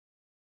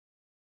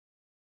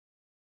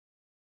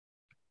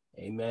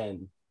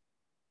Amen.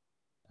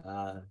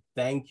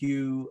 Thank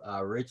you,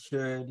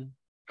 Richard.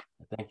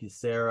 Thank you,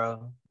 Sarah.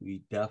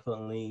 We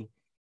definitely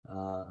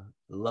uh,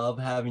 love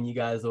having you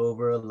guys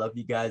over. Love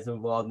you guys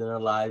involved in our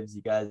lives.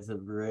 You guys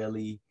have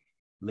really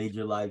laid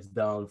your lives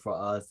down for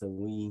us, and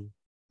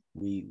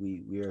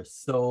we are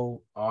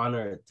so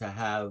honored to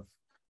have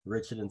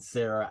Richard and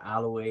Sarah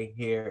Alloway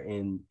here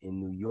in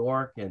New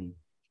York and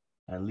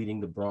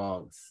leading the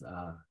Bronx.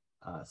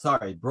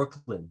 Sorry,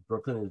 Brooklyn.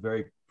 Brooklyn is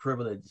very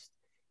privileged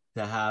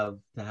to have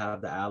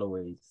the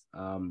Alloways.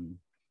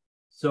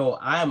 So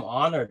I am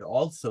honored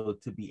also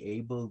to be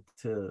able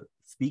to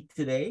speak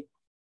today.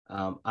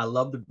 I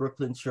love the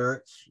Brooklyn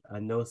Church. I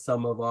know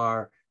some of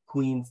our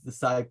Queen's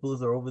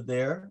disciples are over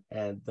there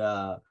and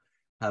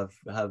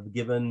have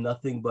given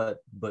nothing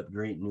but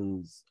great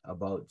news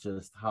about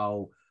just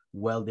how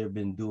well they've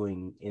been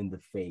doing in the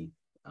faith.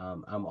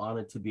 I'm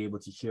honored to be able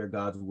to share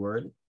God's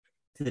word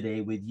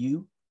today with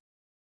you.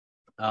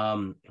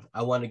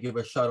 I want to give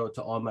a shout out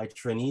to all my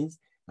Trinis.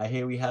 I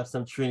hear we have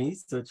some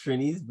Trinis, so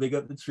Trinis, big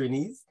up the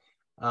Trinis.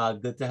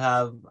 Good to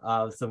have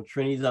some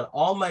Trinis and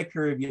all my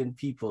Caribbean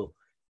people.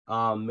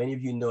 Many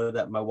of you know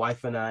that my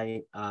wife and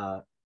I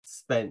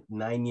spent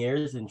 9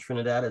 years in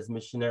Trinidad as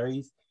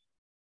missionaries,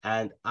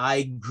 and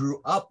I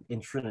grew up in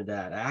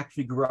Trinidad. I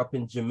actually grew up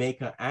in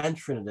Jamaica and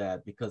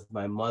Trinidad because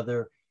my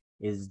mother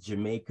is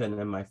Jamaican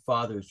and my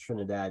father is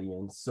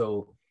Trinidadian.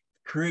 So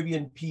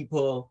Caribbean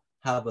people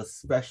have a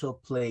special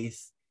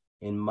place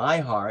in my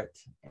heart.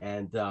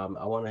 And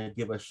I want to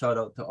give a shout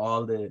out to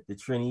all the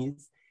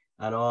Trinis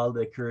and all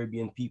the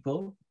Caribbean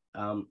people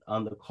on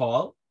the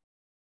call.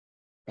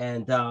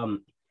 And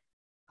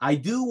I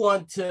do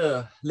want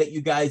to let you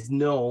guys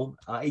know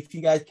if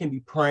you guys can be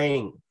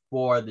praying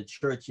for the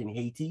church in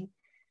Haiti.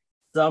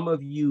 Some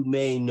of you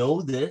may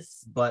know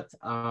this, but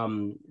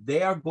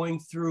they are going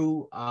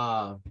through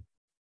a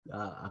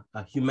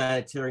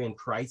humanitarian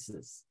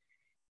crisis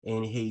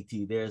in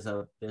Haiti. There's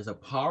a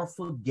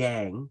powerful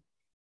gang,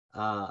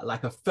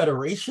 like a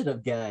federation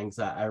of gangs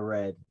I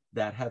read,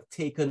 that have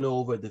taken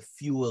over the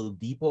fuel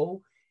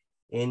depot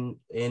in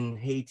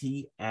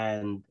Haiti,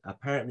 and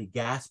apparently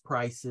gas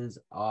prices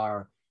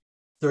are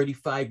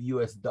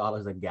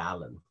 $35 a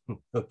gallon.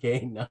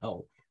 Okay,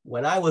 now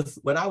when I was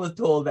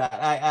told that,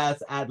 I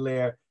asked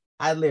Adler,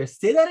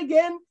 say that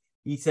again.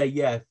 He said,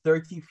 yeah,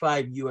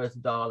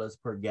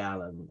 $35 per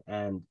gallon.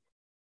 And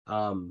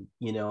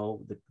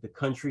the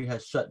country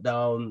has shut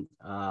down.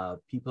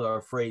 People are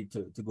afraid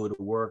to go to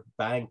work.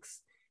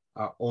 Banks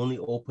are only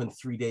open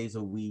 3 days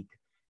a week.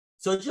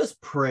 So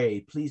just pray,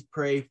 please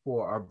pray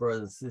for our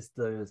brothers and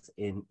sisters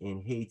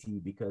in Haiti,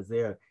 because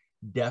they're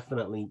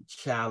definitely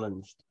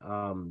challenged.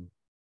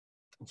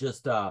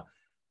 Just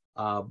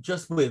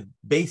just with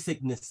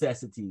basic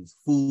necessities,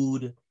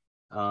 food,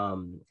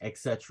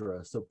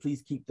 etc. So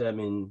please keep them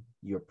in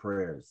your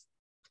prayers.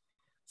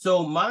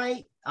 So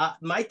my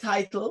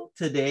title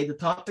today, the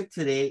topic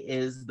today,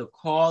 is the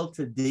call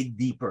to dig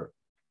deeper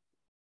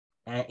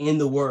in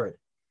the Word.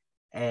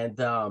 And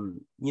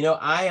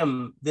I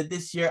am that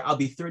this year I'll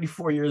be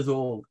 34 years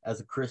old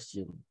as a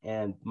Christian,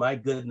 and my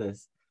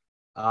goodness,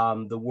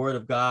 the Word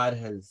of God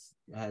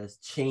has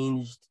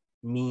changed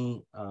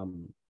me,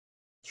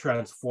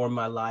 transformed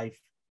my life,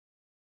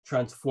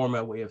 transformed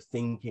my way of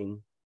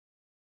thinking.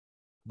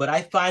 But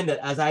I find that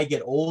as I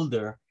get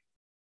older,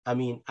 I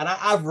mean, and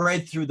I've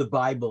read through the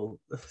Bible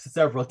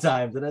several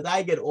times, and as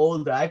I get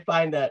older, I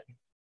find that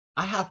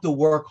I have to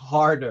work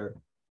harder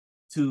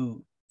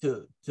to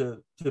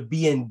to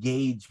be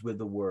engaged with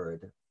the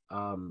Word,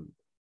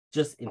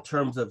 just in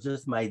terms of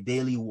just my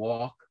daily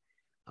walk,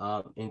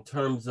 in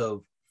terms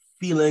of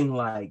feeling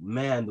like,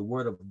 man, the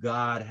Word of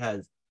God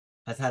has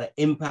had an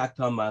impact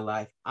on my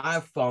life.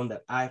 I've found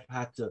that I've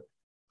had to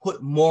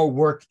put more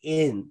work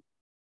in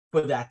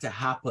for that to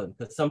happen,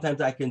 because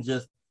sometimes I can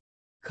just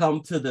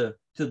come to the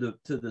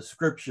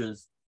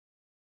scriptures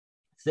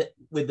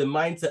with the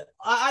mindset,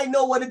 I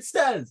know what it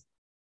says,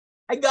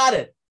 I got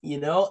it,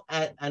 and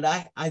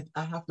I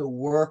have to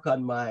work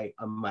on my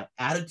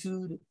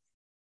attitude.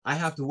 I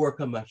have to work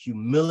on my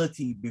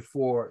humility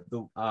before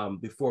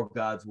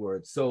God's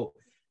word. So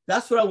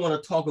that's what I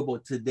want to talk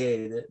about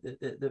today.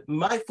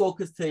 My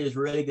focus today is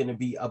really going to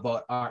be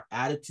about our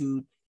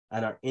attitude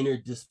and our inner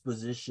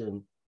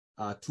disposition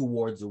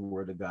towards the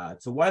word of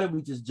God. So why don't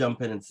we just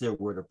jump in and say a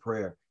word of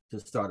prayer to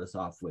start us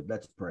off with?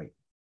 Let's pray.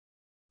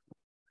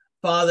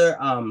 Father,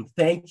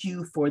 thank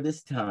you for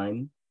this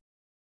time.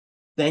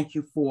 Thank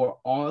you for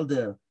all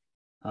the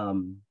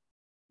um,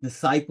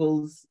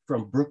 disciples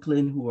from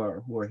Brooklyn who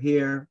are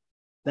here.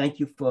 Thank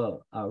you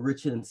for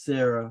Richard and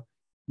Sarah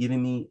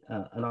giving me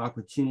an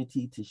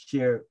opportunity to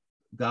share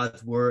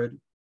God's word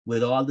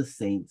with all the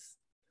saints.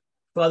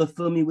 Father,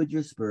 fill me with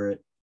your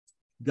spirit.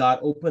 God,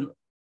 open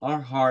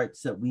our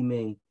hearts that we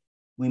may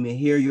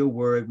hear your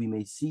word, we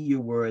may see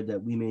your word,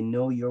 that we may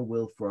know your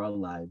will for our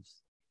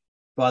lives.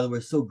 Father,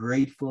 we're so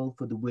grateful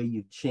for the way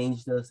you've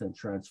changed us and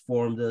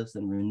transformed us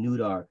and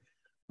renewed our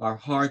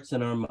hearts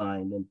and our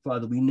mind. And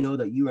Father, we know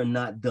that you are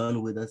not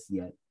done with us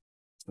yet.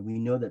 We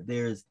know that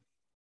there's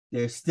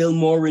There's still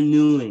more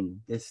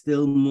renewing. There's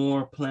still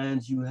more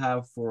plans you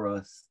have for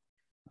us.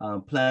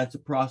 Plans to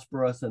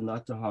prosper us and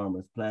not to harm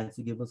us. Plans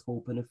to give us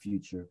hope in the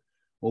future.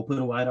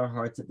 Open wide our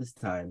hearts at this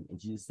time. In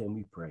Jesus' name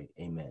we pray.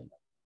 Amen.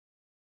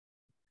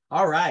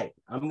 All right.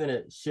 I'm going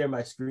to share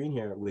my screen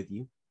here with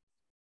you.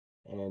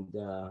 And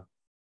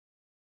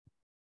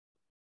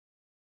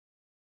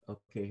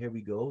okay, here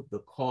we go. The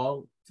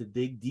call to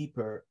dig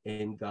deeper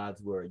in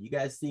God's word. You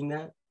guys seeing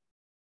that?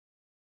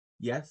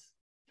 Yes?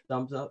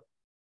 Thumbs up.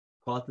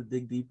 Call to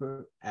dig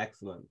deeper.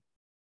 Excellent.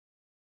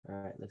 All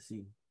right, let's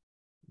see.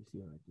 Let's see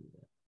how I do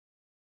that.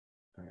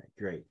 All right,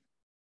 great.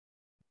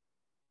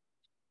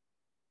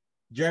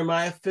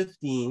 Jeremiah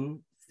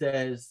 15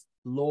 says,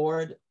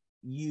 Lord,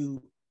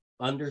 you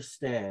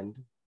understand,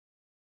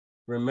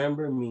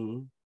 remember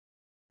me,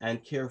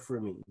 and care for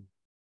me.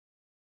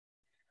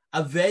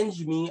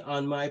 Avenge me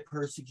on my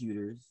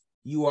persecutors.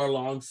 You are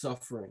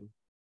long-suffering.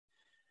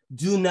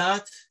 Do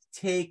not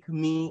take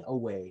me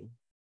away.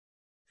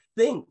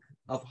 Think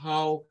of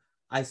how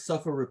I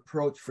suffer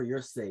reproach for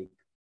your sake.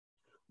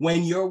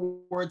 When your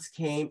words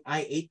came,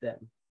 I ate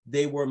them.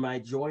 They were my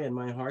joy and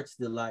my heart's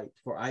delight,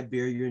 for I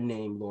bear your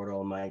name, Lord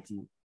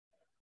Almighty.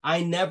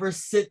 I never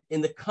sit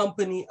in the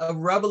company of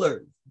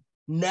revelers,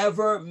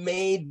 never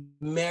made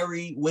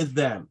merry with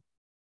them.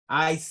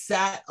 I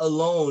sat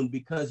alone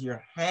because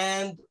your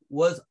hand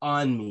was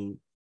on me.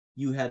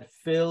 You had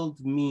filled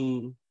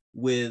me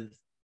with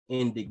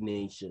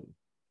indignation.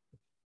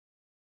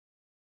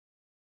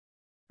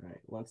 All right,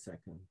 1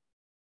 second.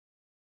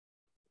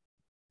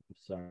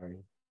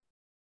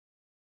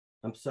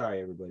 I'm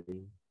sorry,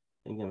 everybody.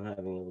 I think I'm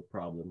having a little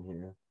problem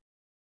here.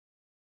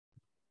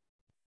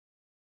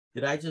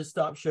 Did I just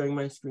stop sharing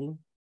my screen?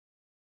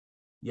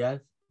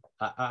 Yes?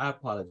 I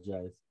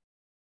apologize.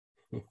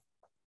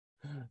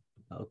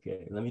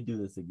 Okay, let me do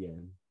this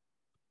again.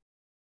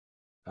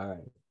 All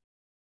right.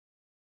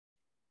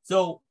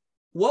 So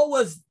what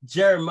was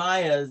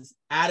Jeremiah's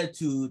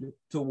attitude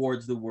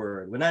towards the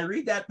word? When I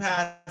read that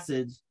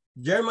passage,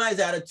 Jeremiah's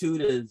attitude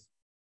is,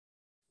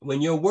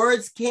 when your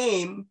words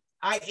came,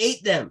 I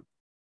ate them.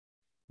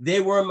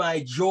 They were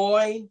my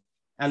joy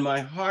and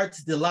my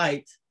heart's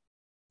delight,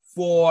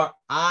 for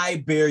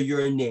I bear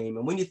your name.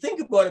 And when you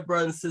think about it,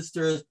 brothers and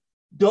sisters,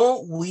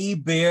 don't we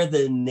bear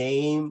the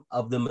name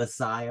of the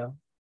Messiah?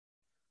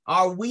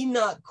 Are we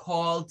not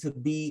called to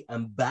be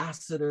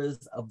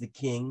ambassadors of the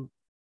King?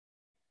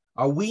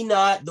 Are we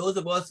not, those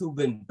of us who've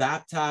been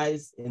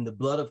baptized in the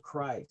blood of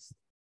Christ,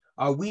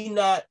 are we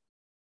not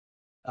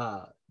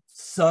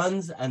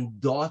sons and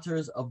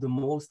daughters of the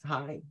Most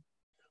High?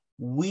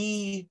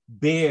 We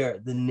bear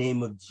the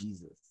name of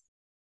Jesus.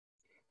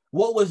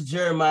 What was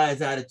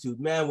Jeremiah's attitude?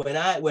 Man,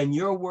 when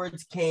your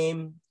words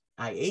came,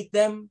 I ate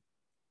them.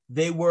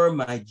 They were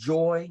my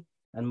joy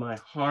and my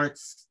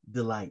heart's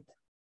delight.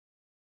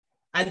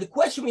 And the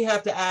question we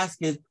have to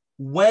ask is,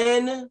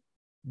 when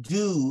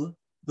do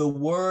the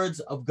words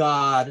of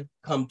God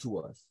come to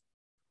us?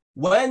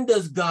 When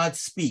does God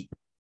speak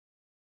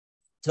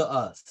to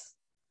us?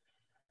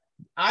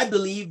 I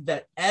believe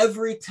that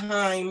every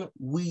time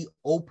we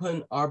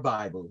open our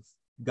Bibles,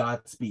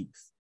 God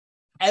speaks.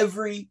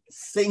 Every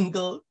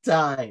single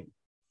time.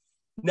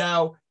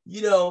 Now,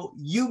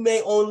 you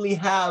may only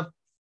have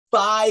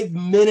 5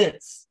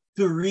 minutes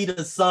to read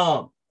a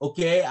psalm,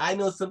 okay? I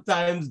know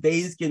sometimes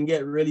days can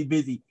get really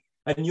busy,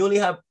 and you only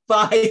have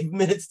 5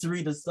 minutes to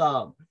read a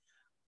psalm.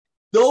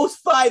 Those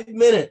 5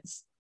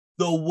 minutes,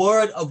 the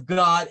word of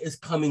God is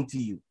coming to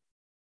you.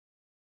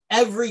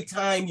 Every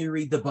time you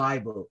read the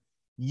Bible,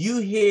 you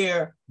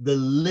hear the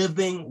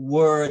living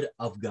word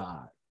of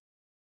God.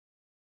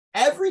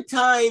 Every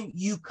time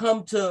you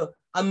come to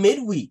a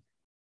midweek,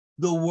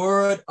 the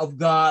word of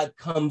God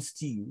comes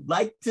to you.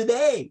 Like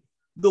today,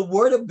 the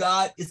word of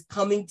God is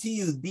coming to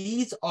you.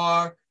 These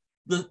are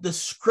the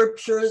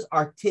scriptures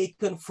are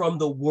taken from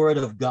the word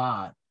of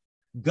God.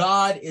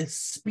 God is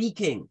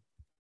speaking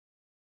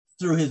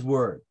through his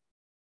word.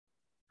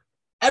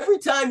 Every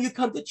time you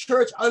come to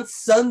church on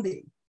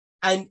Sunday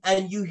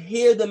and you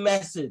hear the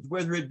message,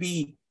 whether it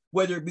be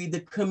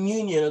the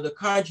communion or the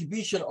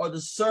contribution or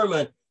the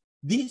sermon,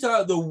 these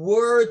are the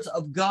words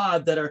of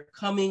God that are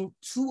coming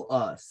to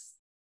us.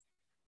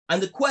 And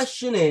the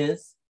question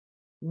is,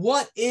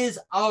 what is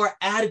our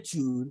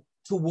attitude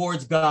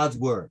towards God's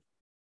word?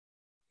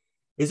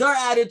 Is our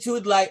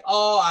attitude like,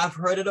 oh, I've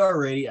heard it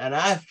already and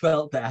I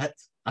felt that.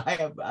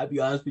 I'll be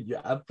honest with you,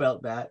 I've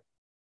felt that.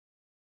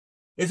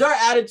 Is our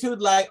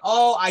attitude like,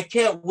 oh, I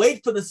can't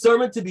wait for the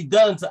sermon to be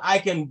done so I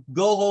can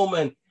go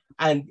home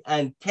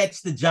and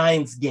catch the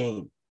Giants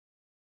game?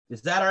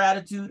 Is that our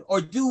attitude? Or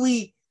do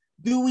we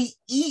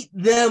eat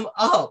them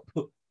up?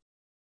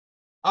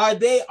 Are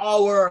they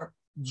our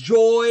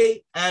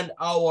joy and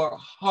our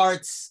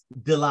heart's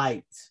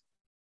delight?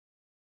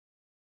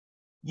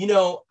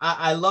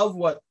 I love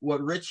what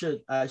Richard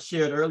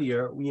shared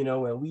earlier.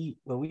 When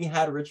we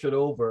had Richard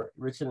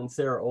and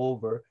Sarah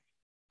over,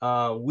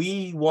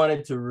 we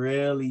wanted to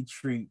really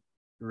treat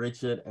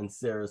Richard and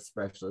Sarah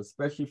special,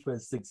 especially for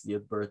his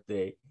 60th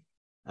birthday.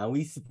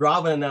 And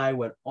Robin and I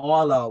went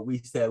all out. We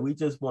said, we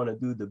just want to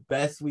do the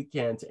best we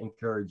can to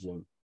encourage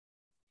him.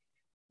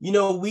 You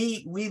know,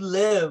 we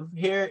live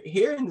here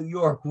in New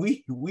York.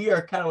 We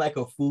are kind of like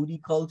a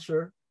foodie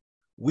culture.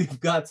 We've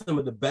got some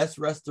of the best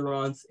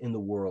restaurants in the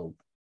world.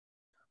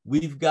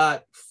 We've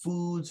got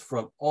foods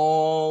from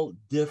all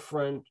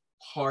different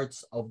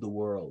parts of the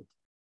world.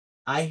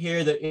 I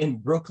hear that in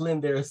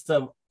Brooklyn, there are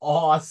some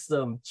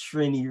awesome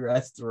Trini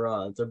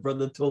restaurants. A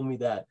brother told me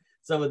that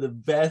some of the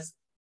best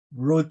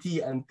roti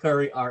and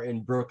curry are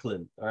in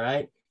Brooklyn, all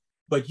right?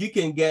 But you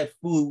can get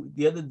food.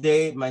 The other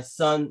day, my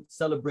son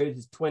celebrated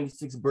his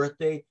 26th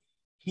birthday.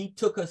 He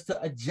took us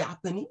to a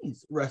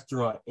Japanese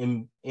restaurant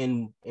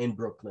in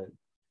Brooklyn.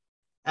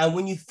 And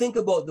when you think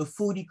about the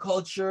foodie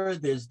culture,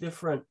 there's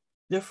different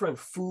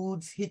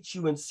foods hit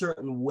you in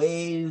certain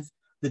ways,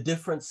 the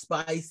different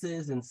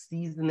spices and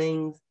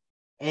seasonings,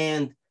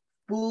 and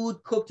food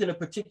cooked in a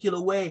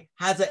particular way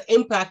has an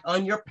impact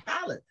on your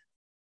palate.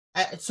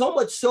 So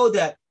much so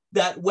that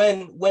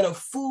when a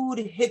food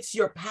hits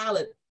your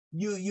palate,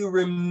 you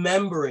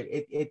remember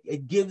it.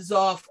 It gives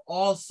off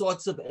all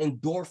sorts of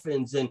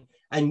endorphins,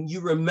 and you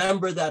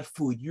remember that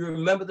food. You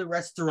remember the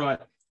restaurant,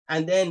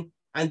 and then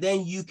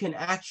you can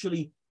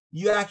actually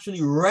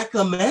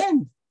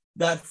recommend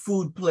that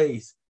food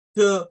place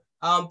to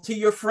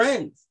your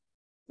friends.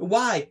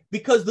 Why?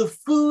 Because the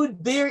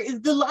food there is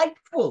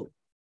delightful.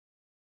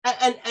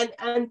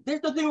 And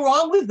there's nothing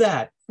wrong with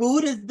that.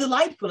 Food is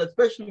delightful,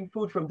 especially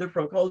food from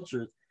different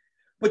cultures.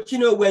 But you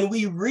know, when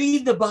we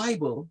read the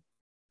Bible,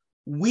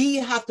 we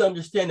have to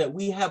understand that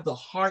we have the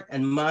heart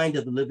and mind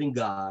of the living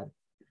God,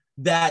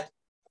 that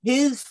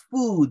his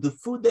food, the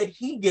food that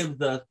he gives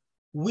us,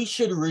 we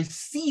should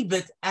receive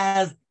it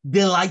as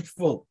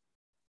delightful.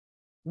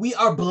 We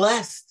are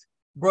blessed,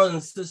 brothers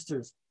and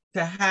sisters,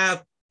 to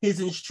have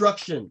his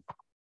instruction.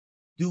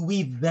 Do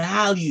we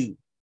value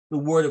the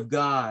word of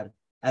God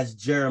as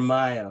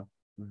Jeremiah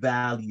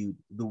valued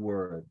the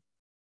word?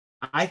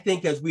 I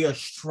think as we are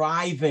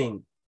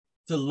striving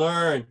to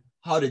learn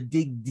how to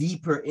dig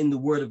deeper in the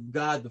word of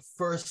God, the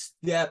first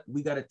step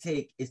we got to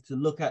take is to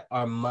look at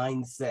our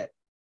mindset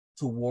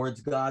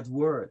towards God's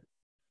word.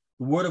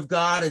 The word of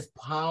God is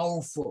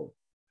powerful.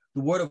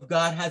 The word of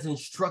God has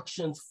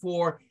instructions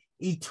for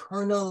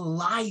eternal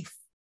life.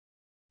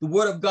 The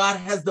word of God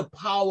has the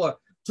power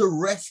to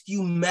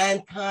rescue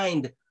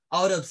mankind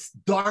out of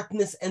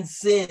darkness and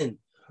sin.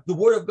 The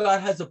word of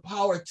God has the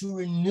power to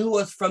renew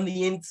us from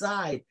the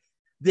inside.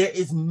 There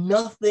is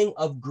nothing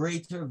of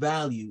greater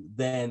value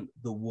than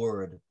the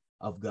word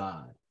of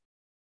God.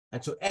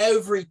 And so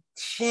every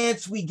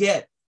chance we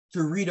get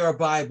to read our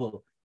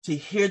Bible, to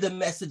hear the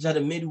message at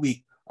a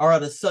midweek or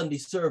at a Sunday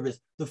service,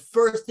 the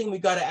first thing we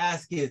got to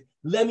ask is,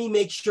 let me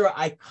make sure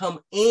I come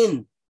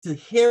in to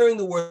hearing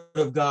the word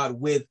of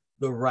God with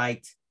the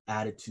right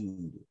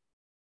attitude.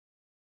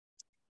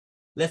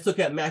 Let's look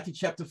at Matthew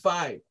chapter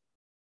 5,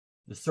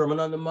 the Sermon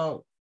on the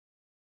Mount.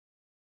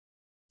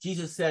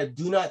 Jesus said,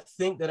 do not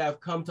think that I've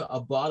come to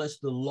abolish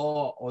the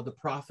law or the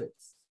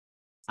prophets.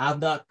 I've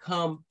not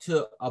come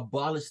to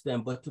abolish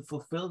them, but to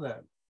fulfill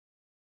them.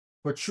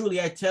 For truly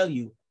I tell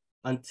you,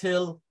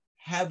 until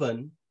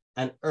heaven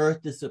and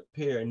earth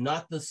disappear,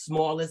 not the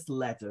smallest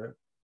letter,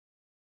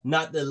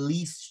 not the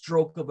least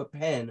stroke of a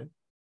pen,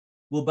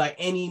 will by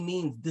any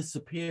means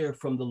disappear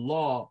from the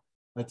law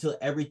until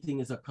everything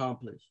is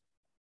accomplished.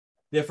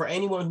 Therefore,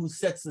 anyone who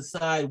sets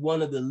aside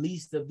one of the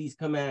least of these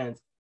commands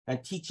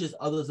and teaches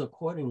others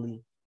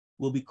accordingly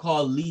will be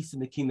called least in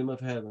the kingdom of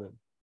heaven.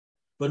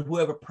 But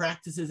whoever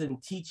practices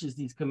and teaches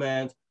these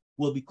commands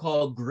will be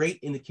called great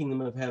in the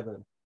kingdom of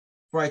heaven.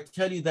 For I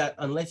tell you that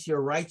unless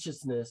your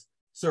righteousness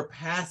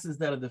surpasses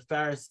that of the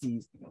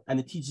Pharisees and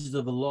the teachers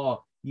of the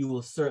law, you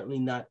will certainly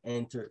not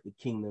enter the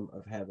kingdom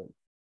of heaven.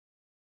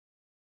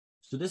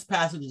 So this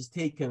passage is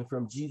taken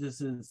from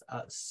Jesus's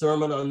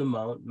Sermon on the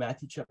Mount,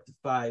 Matthew chapter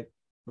 5,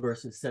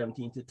 verses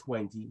 17 to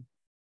 20.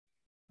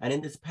 And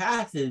in this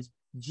passage,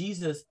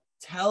 Jesus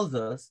tells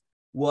us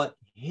what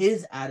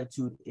his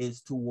attitude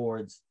is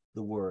towards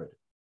the word.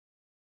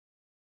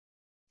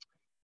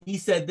 He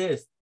said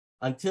this,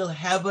 until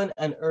heaven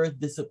and earth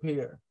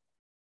disappear,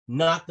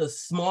 not the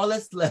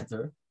smallest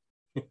letter,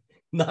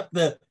 not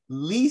the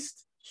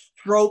least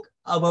stroke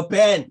of a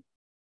pen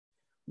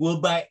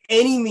will by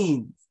any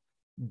means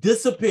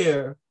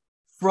disappear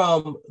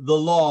from the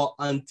law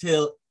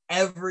until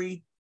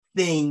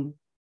everything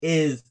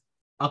is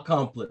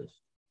accomplished.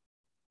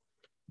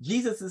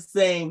 Jesus is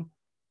saying,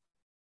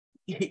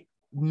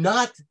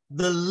 not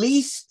the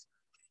least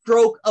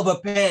stroke of a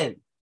pen.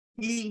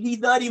 He's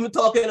not even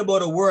talking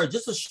about a word,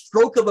 just a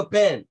stroke of a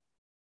pen.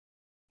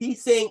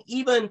 He's saying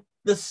even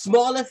the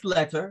smallest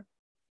letter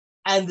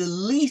and the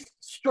least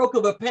stroke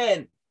of a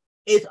pen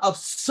is of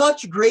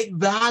such great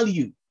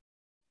value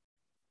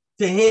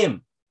to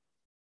him.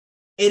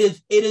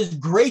 It is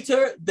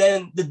greater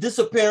than the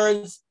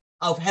disappearance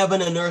of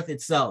heaven and earth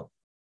itself.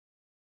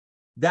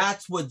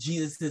 That's what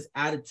Jesus'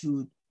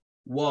 attitude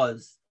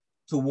was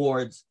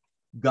towards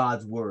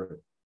God's word.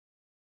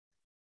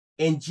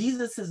 In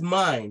Jesus'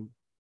 mind,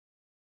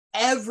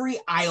 every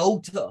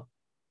iota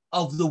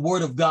of the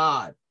word of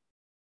God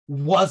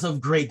was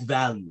of great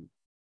value.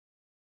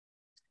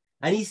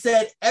 And he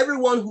said,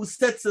 everyone who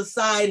sets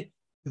aside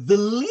the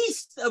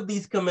least of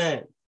these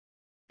commands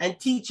and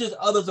teaches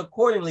others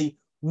accordingly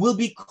will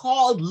be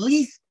called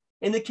least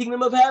in the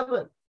kingdom of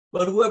heaven.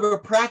 But whoever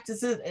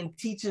practices and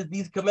teaches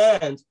these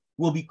commands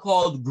will be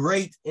called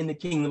great in the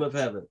kingdom of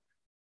heaven.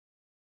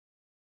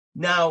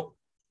 Now,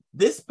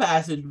 this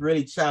passage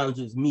really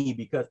challenges me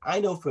because I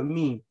know for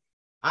me,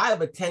 I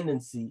have a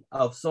tendency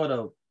of sort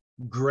of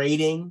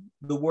grading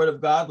the word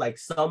of God. Like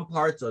some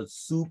parts are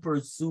super,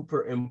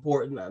 super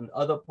important and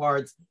other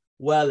parts,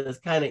 well, it's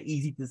kind of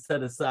easy to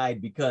set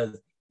aside because,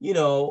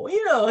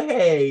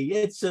 hey,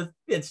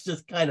 it's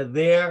just kind of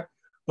there,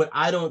 but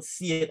I don't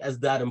see it as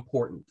that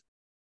important.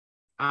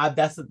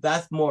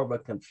 That's more of a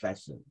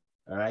confession,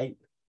 all right?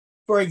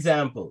 For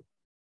example,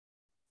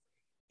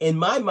 in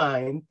my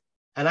mind,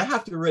 and I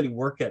have to really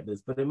work at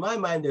this, but in my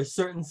mind, there's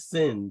certain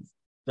sins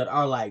that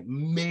are like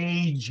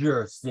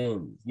major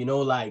sins,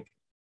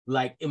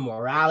 like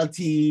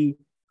immorality,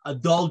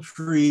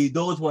 adultery.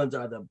 Those ones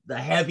are the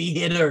heavy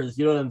hitters,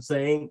 you know what I'm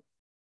saying?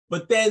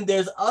 But then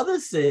there's other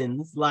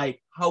sins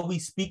like how we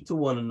speak to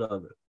one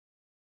another,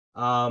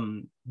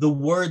 the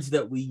words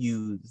that we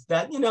use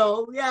that,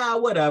 yeah,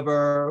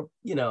 whatever,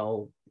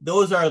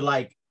 those are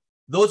like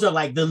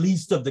the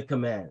least of the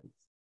commands.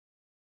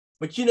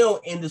 But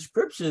in the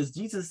scriptures,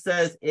 Jesus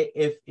says,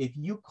 if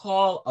you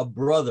call a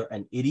brother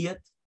an idiot,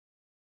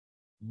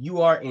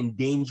 you are in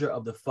danger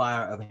of the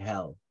fire of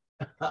hell.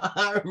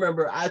 I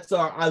remember I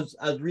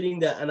was reading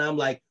that and I'm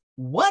like,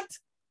 what?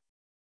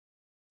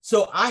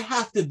 So I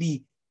have to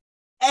be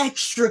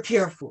extra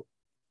careful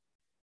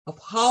of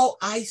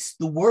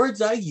the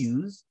words I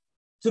use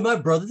to my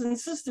brothers and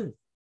sisters.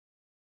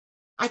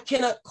 I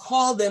cannot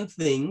call them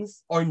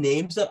things or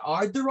names that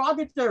are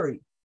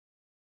derogatory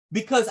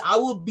because I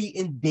will be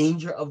in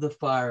danger of the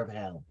fire of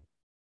hell.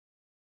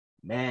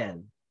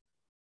 Man,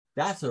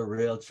 that's a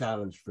real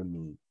challenge for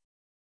me.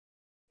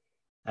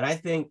 And I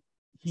think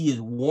he is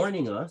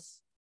warning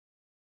us.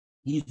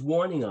 He's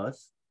warning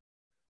us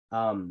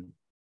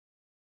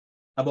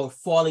about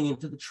falling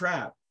into the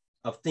trap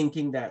of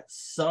thinking that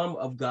some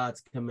of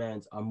God's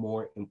commands are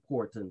more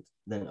important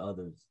than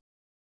others.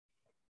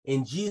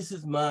 In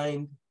Jesus'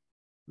 mind,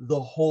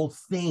 the whole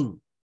thing,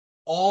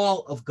 all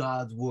of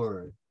God's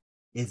word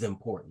is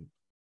important.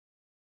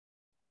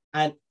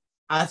 And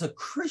as a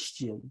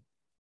Christian,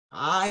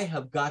 I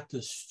have got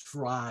to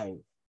strive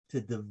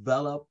to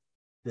develop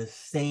the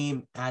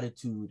same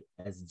attitude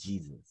as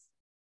Jesus.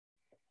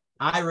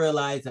 I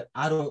realize that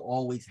I don't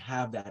always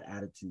have that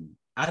attitude.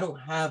 I don't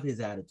have his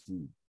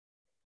attitude.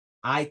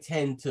 I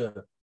tend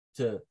to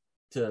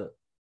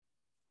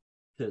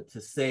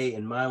say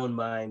in my own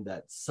mind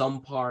that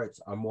some parts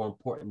are more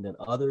important than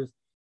others.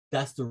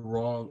 That's the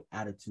wrong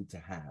attitude to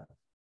have.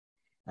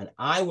 And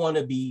I want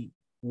to be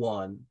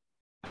one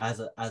as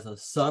a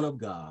son of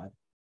God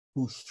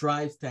who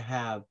strives to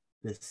have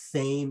the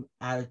same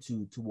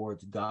attitude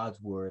towards God's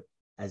word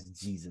as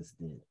Jesus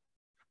did.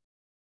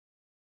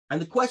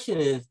 And the question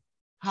is,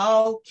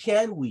 how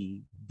can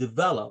we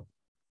develop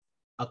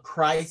a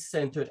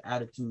Christ-centered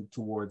attitude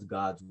towards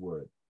God's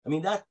word? I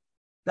mean,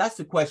 that's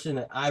the question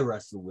that I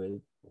wrestle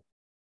with.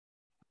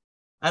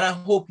 And I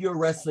hope you're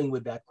wrestling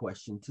with that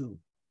question too.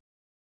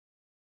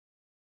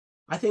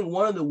 I think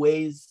one of the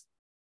ways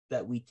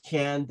that we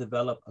can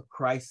develop a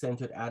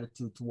Christ-centered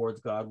attitude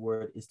towards God's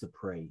word is to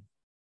pray.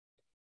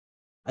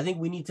 I think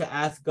we need to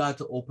ask God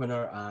to open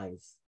our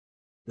eyes.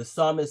 The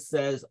psalmist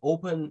says,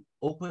 open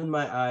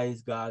my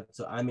eyes, God,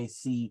 so I may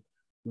see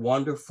the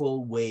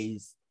wonderful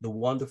ways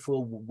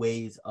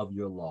of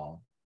your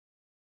law.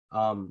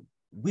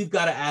 We've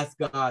got to ask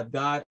God,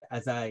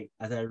 as I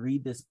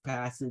read this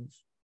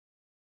passage,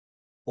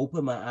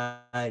 open my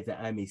eyes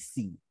that I may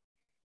see.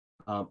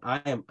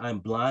 I'm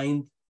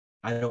blind.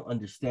 I don't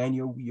understand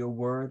your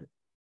word.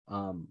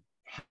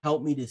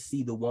 Help me to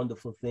see the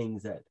wonderful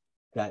things that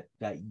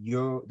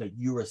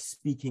you are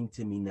speaking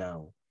to me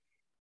now.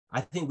 I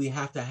think we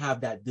have to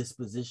have that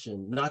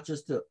disposition, not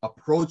just to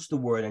approach the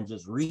word and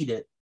just read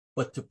it,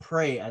 but to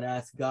pray and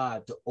ask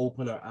God to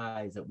open our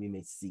eyes that we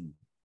may see.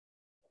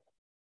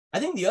 I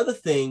think the other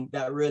thing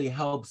that really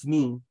helps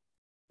me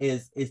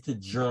is to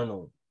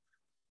journal.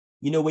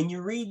 When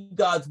you read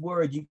God's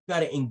word, you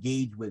got to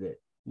engage with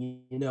it.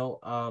 You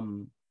got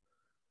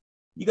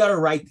to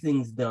write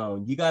things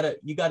down. You got to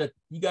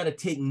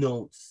take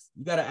notes.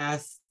 You got to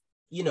ask,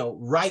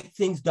 write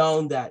things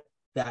down that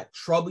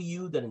trouble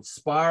you, that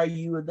inspire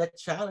you, or that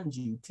challenge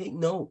you. Take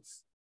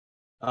notes.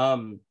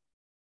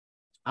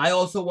 I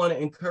also want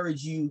to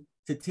encourage you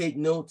to take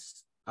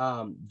notes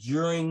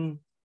during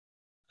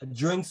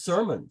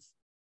sermons,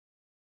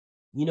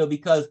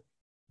 because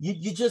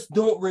you just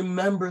don't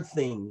remember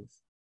things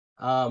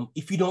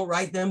if you don't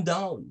write them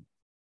down.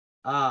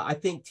 I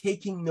think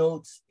taking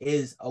notes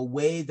is a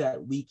way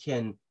that we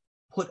can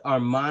put our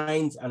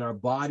minds and our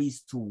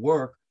bodies to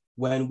work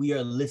when we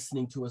are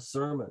listening to a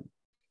sermon.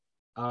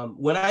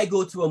 When I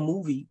go to a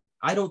movie,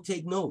 I don't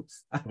take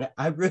notes.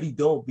 I really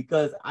don't,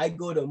 because I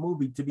go to a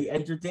movie to be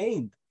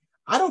entertained.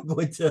 I don't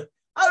go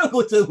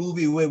to a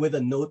movie with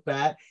a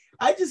notepad.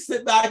 I just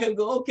sit back and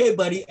go, okay,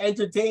 buddy,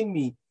 entertain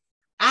me.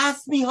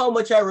 Ask me how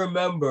much I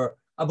remember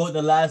about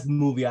the last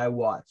movie I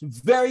watched.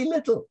 Very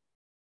little.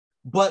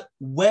 But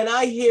when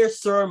I hear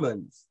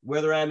sermons,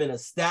 whether I'm in a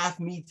staff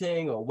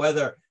meeting or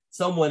whether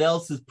someone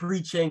else is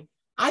preaching,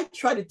 I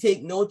try to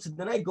take notes, and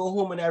then I go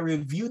home and I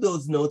review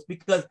those notes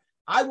because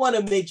I want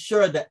to make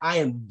sure that I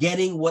am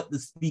getting what the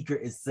speaker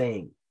is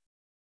saying.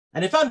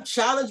 And if I'm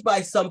challenged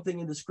by something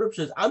in the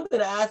scriptures, I'm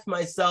going to ask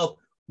myself,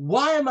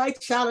 why am I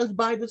challenged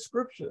by the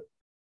scripture?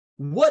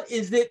 What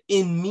is it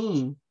in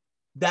me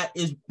that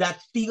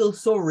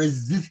feels so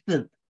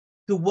resistant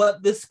to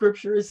what this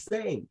scripture is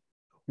saying?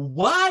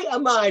 Why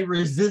am I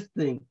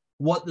resisting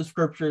what the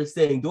scripture is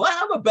saying? Do I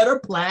have a better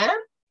plan?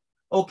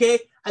 Okay.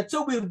 And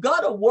so we've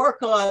got to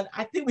work on,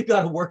 I think we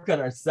got to work on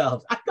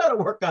ourselves. I've got to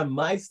work on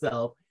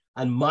myself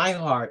and my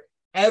heart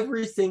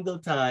every single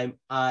time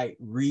I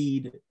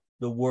read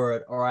the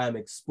word or I'm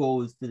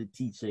exposed to the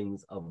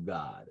teachings of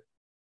God.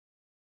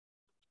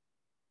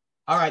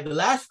 All right, the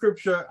last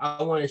scripture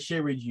I want to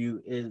share with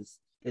you is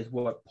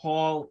what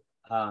Paul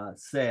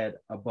said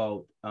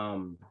about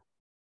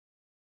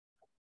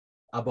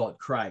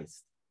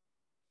Christ.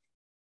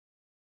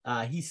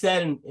 He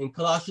said in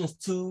Colossians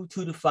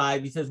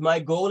 2:2-5, he says, my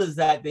goal is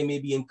that they may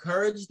be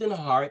encouraged in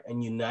heart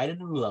and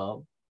united in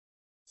love,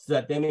 so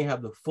that they may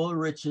have the full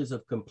riches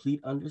of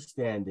complete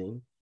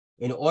understanding,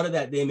 in order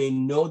that they may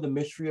know the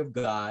mystery of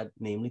God,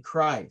 namely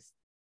Christ,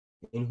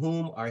 in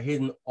whom are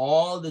hidden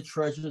all the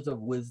treasures of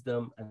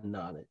wisdom and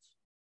knowledge.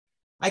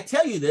 I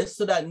tell you this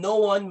so that no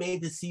one may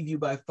deceive you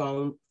by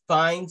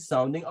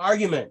fine-sounding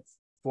arguments.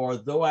 For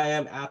though I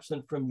am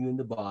absent from you in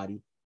the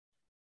body,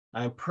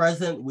 I am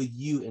present with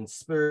you in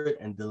spirit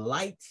and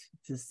delight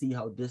to see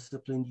how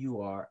disciplined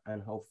you are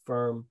and how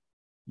firm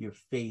your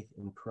faith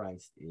in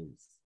Christ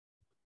is.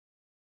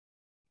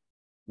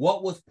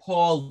 What was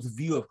Paul's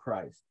view of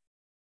Christ?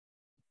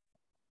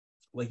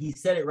 Well, he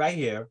said it right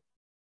here.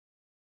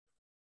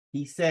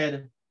 He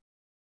said,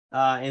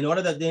 in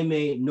order that they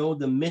may know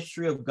the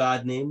mystery of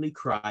God, namely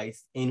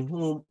Christ, in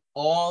whom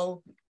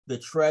all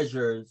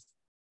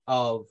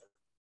are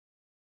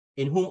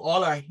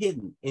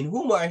hidden,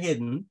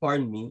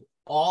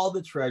 all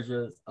the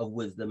treasures of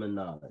wisdom and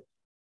knowledge.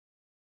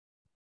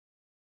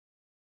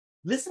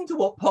 Listen to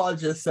what Paul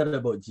just said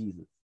about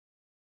Jesus.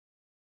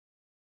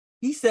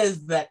 He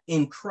says that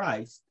in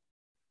Christ,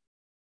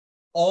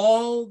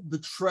 all the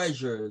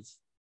treasures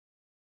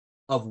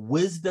of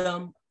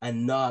wisdom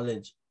and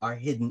knowledge are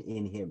hidden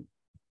in him.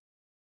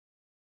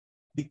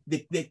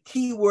 The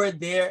key word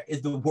there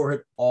is the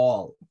word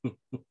all.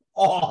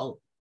 All.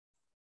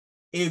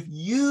 If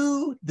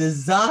you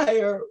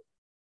desire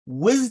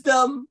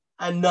wisdom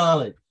and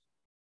knowledge,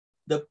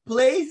 the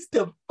place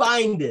to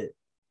find it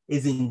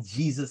is in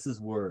Jesus's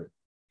word.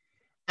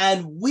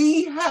 And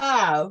we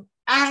have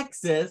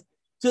access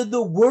to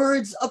the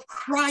words of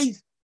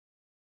Christ,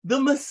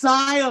 the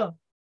Messiah.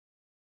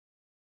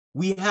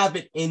 We have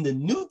it in the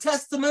New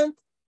Testament,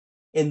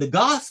 in the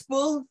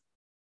Gospels,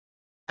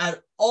 and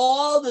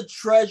all the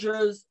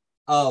treasures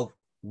of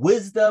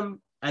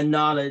wisdom and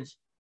knowledge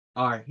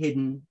are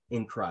hidden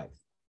in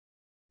Christ.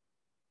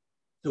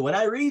 So when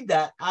I read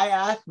that, I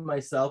ask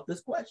myself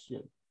this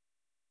question: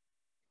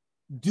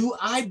 do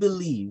I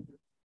believe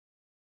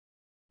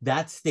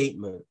that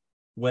statement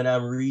when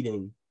I'm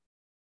reading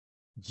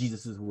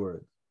Jesus's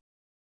words?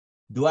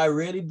 Do I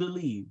really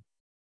believe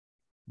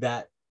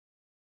that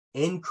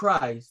in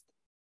Christ,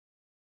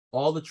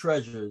 all the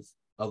treasures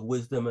of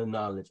wisdom and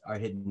knowledge are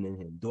hidden in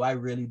him? Do I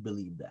really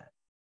believe that?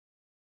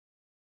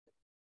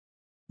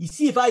 You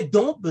see, if I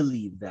don't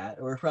believe that,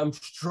 or if I'm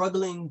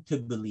struggling to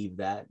believe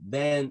that,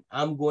 then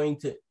I'm going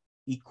to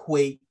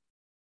equate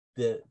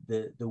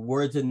the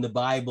words in the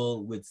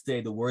Bible with, say,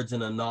 the words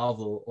in a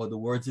novel, or the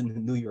words in the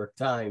New York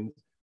Times,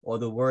 or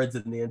the words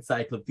in the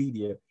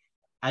encyclopedia.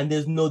 And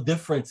there's no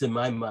difference in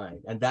my mind.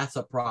 And that's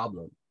a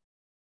problem.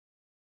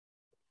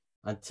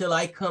 Until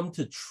I come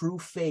to true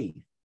faith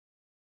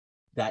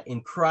that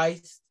in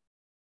Christ,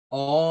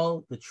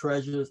 all the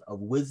treasures of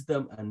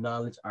wisdom and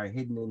knowledge are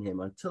hidden in him.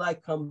 Until I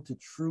come to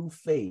true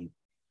faith,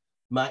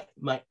 my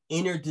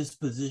inner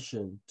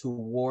disposition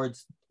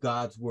towards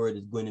God's word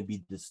is going to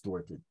be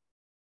distorted.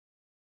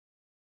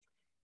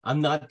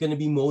 I'm not going to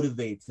be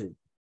motivated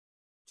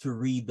to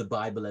read the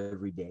Bible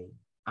every day.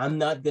 I'm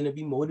not going to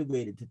be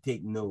motivated to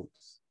take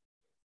notes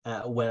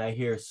when I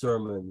hear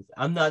sermons.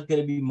 I'm not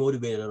going to be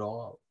motivated at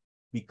all,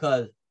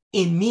 because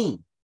in me,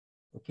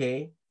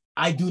 okay,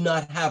 I do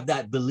not have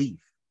that belief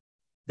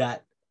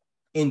that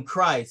in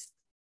Christ,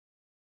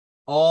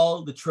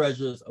 all the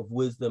treasures of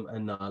wisdom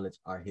and knowledge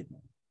are hidden.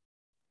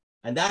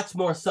 And that's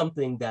more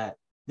something that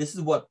this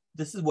is what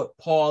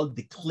Paul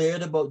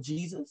declared about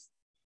Jesus.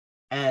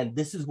 And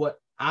this is what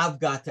I've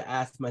got to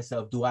ask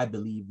myself, do I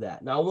believe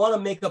that? Now, I want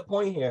to make a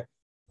point here.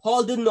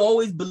 Paul didn't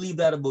always believe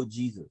that about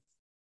Jesus.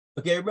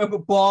 Okay, remember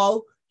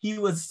Paul? He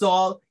was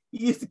Saul.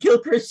 He used to kill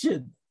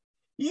Christians.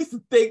 He used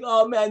to think,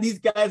 oh man, these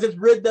guys have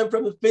rid them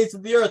from the face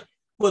of the earth.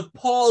 But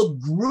Paul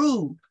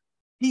grew.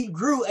 He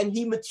grew and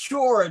he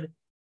matured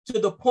to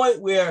the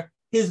point where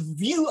his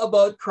view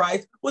about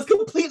Christ was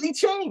completely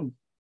changed.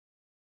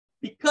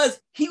 Because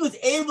he was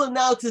able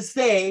now to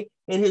say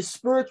in his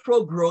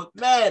spiritual growth,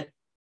 man,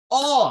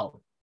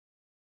 all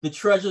the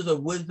treasures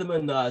of wisdom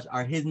and knowledge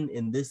are hidden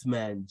in this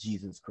man,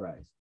 Jesus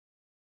Christ.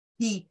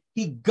 He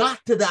got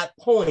to that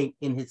point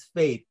in his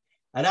faith.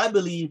 And I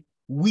believe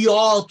we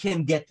all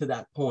can get to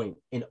that point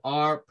in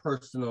our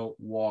personal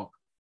walk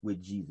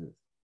with Jesus.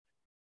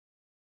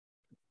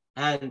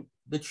 And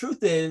the truth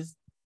is,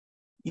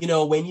 you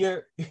know, when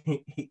you're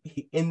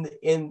in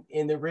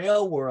the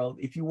real world,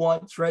 if you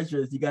want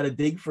treasures, you got to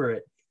dig for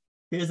it.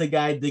 Here's a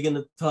guy digging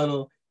a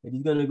tunnel and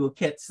he's going to go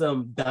catch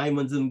some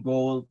diamonds and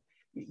gold.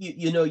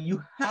 You know,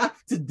 you have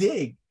to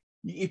dig.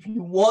 If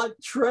you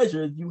want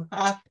treasures, you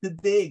have to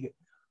dig.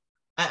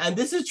 And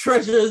this is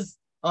treasures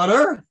on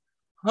earth.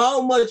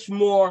 How much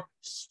more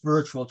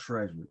spiritual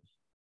treasures?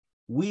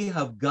 We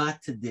have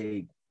got to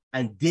dig.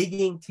 And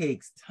digging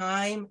takes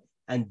time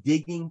and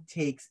digging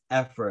takes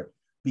effort,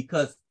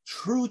 because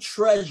true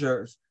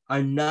treasures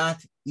are not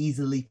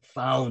easily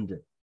found.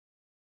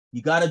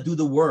 You got to do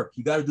the work.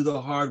 You got to do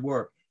the hard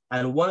work.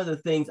 And one of the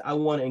things I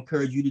want to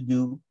encourage you to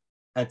do,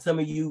 and some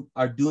of you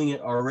are doing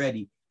it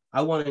already,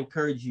 I want to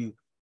encourage you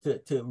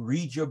to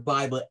read your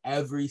Bible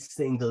every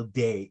single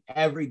day,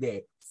 every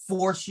day.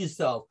 Force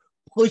yourself,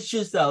 push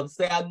yourself,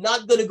 say, I'm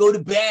not going to go to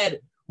bed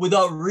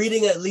without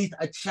reading at least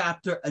a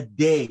chapter a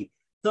day.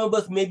 Some of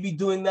us may be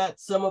doing that.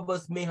 Some of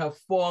us may have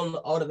fallen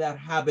out of that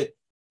habit.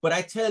 But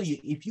I tell you,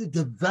 if you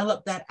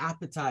develop that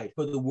appetite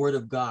for the Word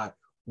of God,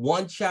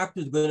 one chapter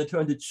is going to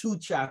turn to 2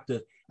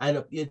 chapters,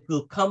 and it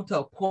will come to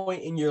a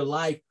point in your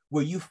life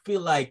where you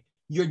feel like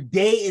your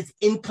day is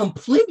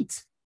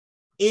incomplete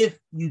if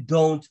you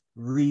don't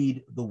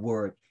read the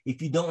Word,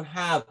 if you don't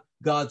have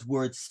God's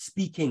Word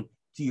speaking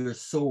to your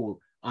soul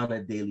on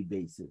a daily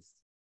basis.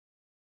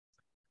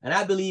 And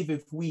I believe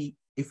if we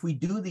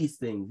do these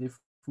things, if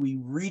we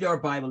read our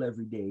Bible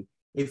every day,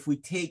 if we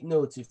take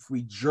notes, if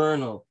we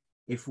journal,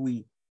 if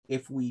we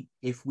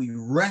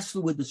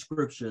wrestle with the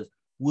scriptures,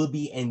 we'll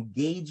be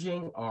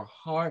engaging our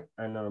heart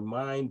and our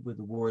mind with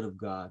the Word of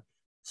God.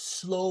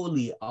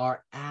 Slowly,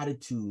 our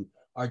attitude,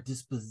 our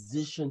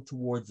disposition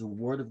towards the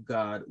Word of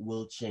God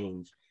will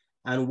change.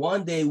 And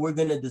one day we're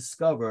going to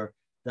discover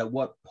that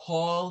what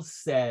Paul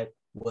said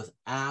was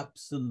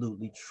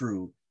absolutely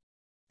true,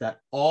 that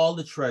all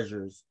the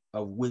treasures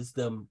of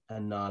wisdom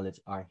and knowledge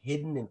are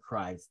hidden in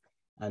Christ.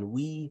 And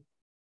we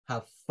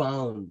have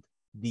found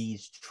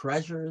these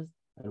treasures,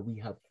 and we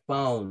have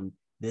found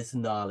this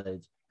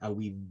knowledge, and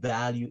we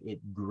value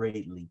it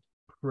greatly.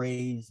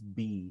 Praise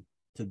be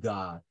to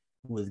God,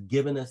 who has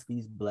given us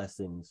these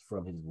blessings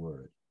from his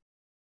Word.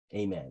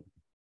 Amen.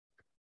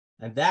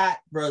 And that,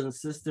 brothers and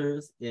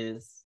sisters,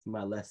 is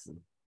my lesson,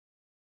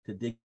 to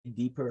dig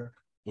deeper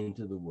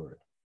into the Word.